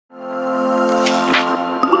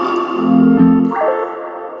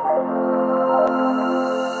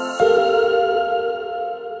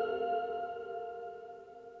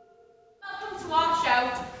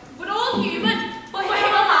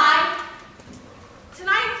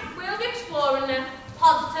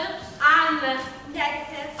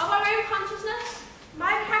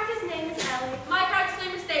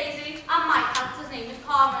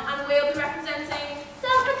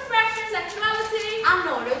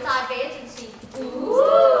neurodivergency.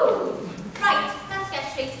 Ooh! Right, let's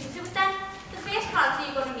get straight into it then. The first character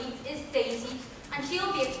you're going to meet is Daisy, and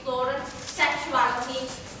she'll be exploring sexuality.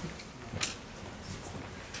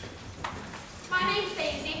 My name's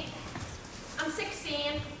Daisy. I'm 16,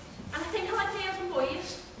 and I think I like girls and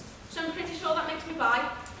boys, so I'm pretty sure that makes me bi.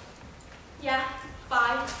 Yeah,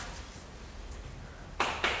 bi.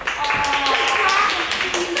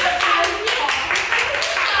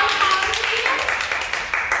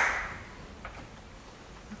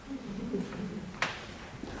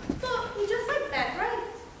 But you just like that, right?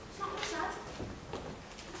 It's not what I said.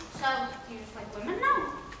 So, do you just like women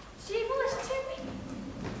now? Do you even listen to me?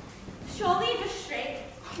 Surely you're just straight.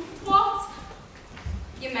 What?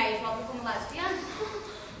 You may as well become a lesbian.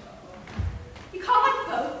 You can't like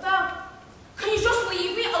both though. Can you just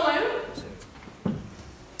leave me alone?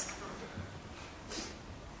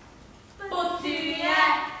 But do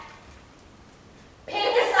ya?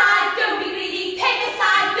 Pick a side, don't be greedy. Pick a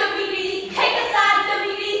side, don't be greedy. Pick a side, don't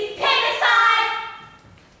be greedy. Pick a side.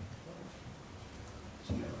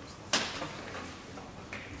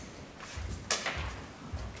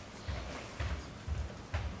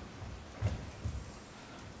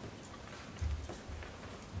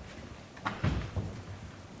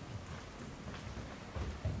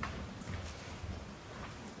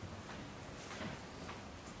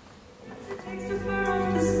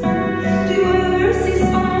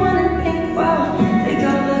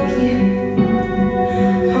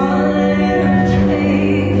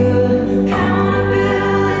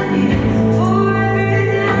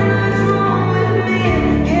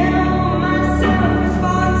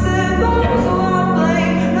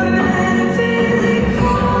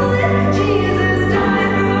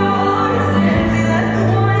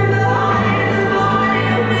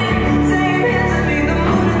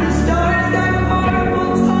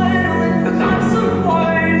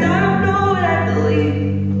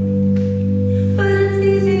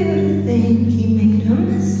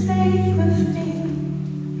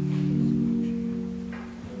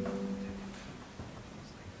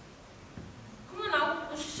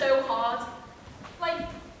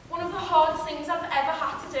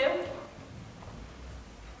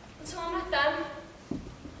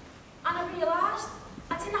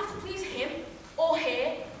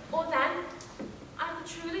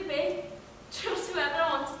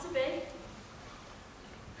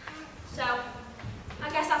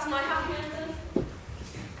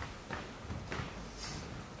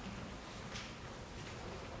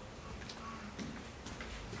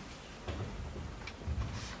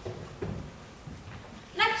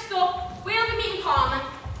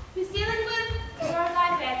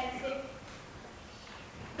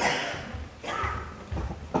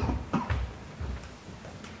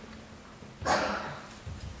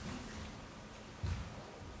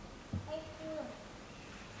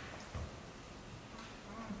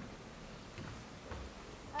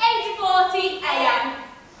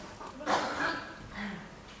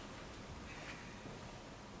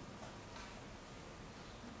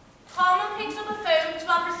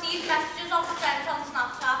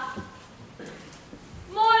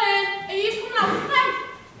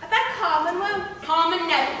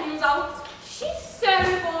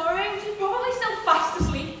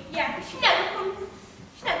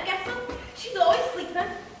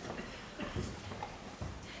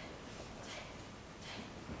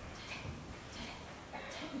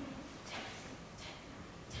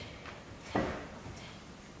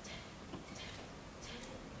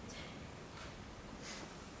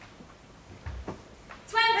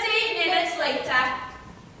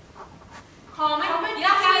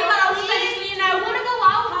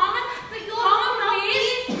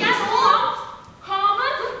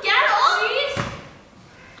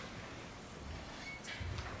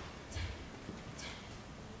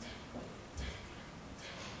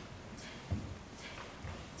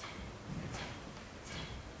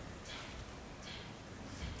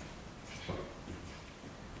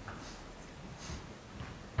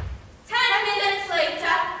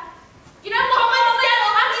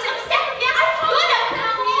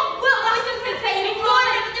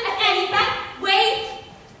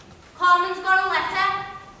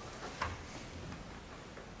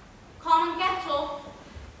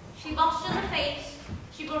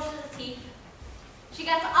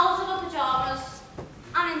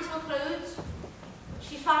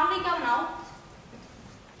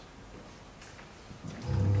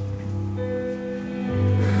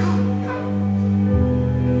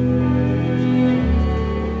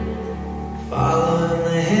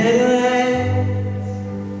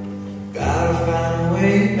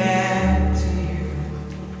 way back to you.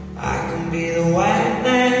 I can be the white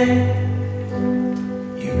man.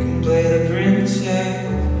 hand. You can play the princess.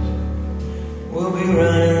 We'll be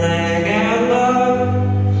running like outlaws,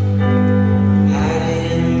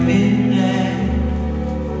 hiding in the midnight.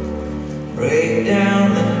 Break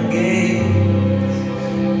down the gates,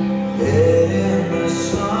 let in the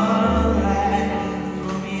sunlight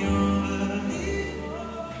from your these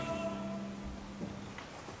walls.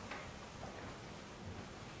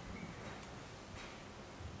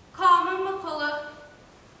 Carmen McCullough,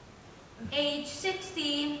 age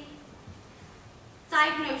 16,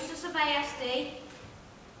 diagnosis of ASD,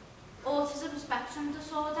 autism spectrum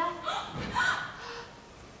disorder.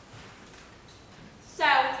 So,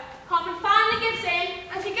 Carmen finally gives in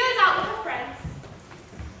and she goes out with her friends.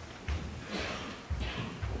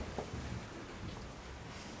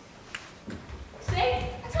 See?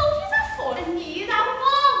 I told you that fun. I knew you'd have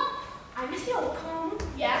fun. I miss the old Carmen.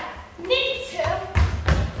 Yeah, me too.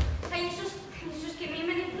 Can you just give me a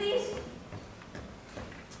minute, please?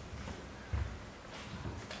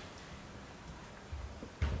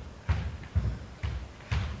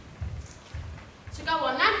 So go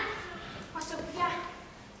on then. What's up with you?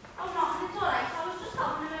 Oh, no, it's all right. I was just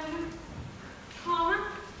having a moment. Carmen,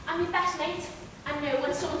 I'm your best mate. I know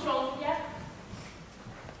when something's wrong with you.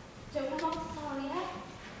 Don't know what to tell you.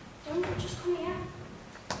 Don't just come here.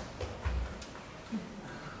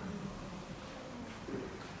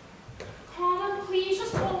 Carmen, please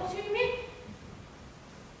just talk to me.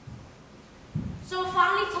 So I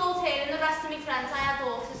finally told her and the rest of my friends I had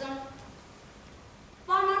autism.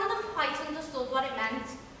 While none of them quite understood what it meant,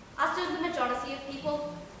 as did the majority of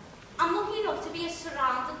people, I'm lucky enough to be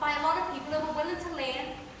surrounded by a lot of people who were willing to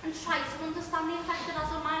learn and try to understand the effect it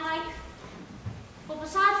has on my life. But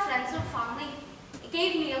besides friends and family, it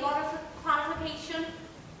gave me a lot of clarification.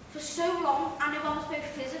 For so long, I knew I was both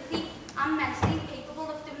physically and mentally capable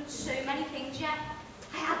of doing so many things, yet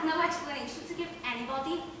I had no explanation to give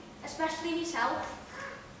anybody, especially myself.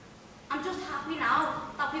 I'm just happy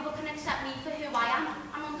now that people can accept me for who I am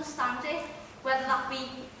and understand it, whether that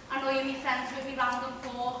be annoying my friends with me random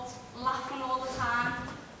thoughts, laughing all the time,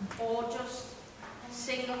 or just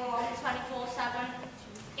singing along 24/7.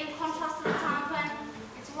 In contrast to the times when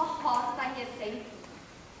it's a lot harder than you'd think.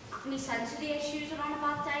 My sensory issues are on a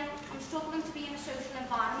bad day, I'm struggling to be in a social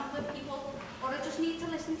environment with people, or I just need to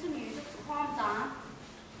listen to music to calm down.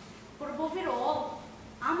 But above it all,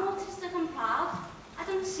 I'm autistic and proud. I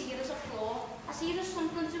don't see it as a flaw, I see it as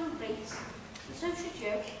something to embrace, and so should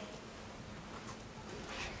you.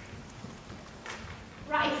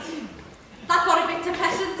 Right, that got a bit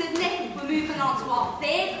depressing, didn't it? We're moving on to our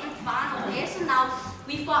third and final person now.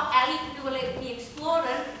 We've got Ellie, who will be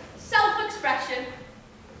exploring Self-expression.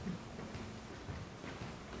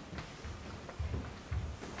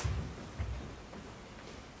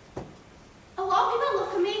 A lot of people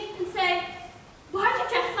look at me and say, why do you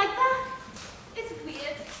dress like that? It's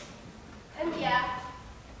weird. And yeah,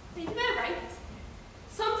 maybe they're right.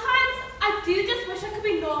 Sometimes I do just wish I could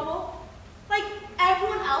be normal, like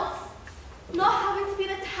everyone else, not having to be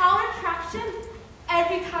the town attraction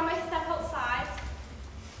every time I step outside.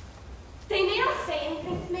 They may not say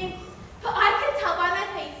anything to me, but I can tell by their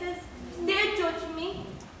faces they're judging me,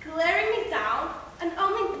 glaring me down, and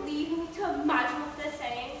only leaving me to imagine what they're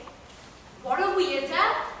saying. What a weirdo.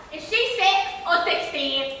 Is she 6 or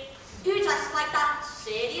 16? You dress like that?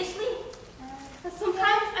 Seriously? And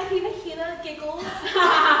sometimes I even hear their giggles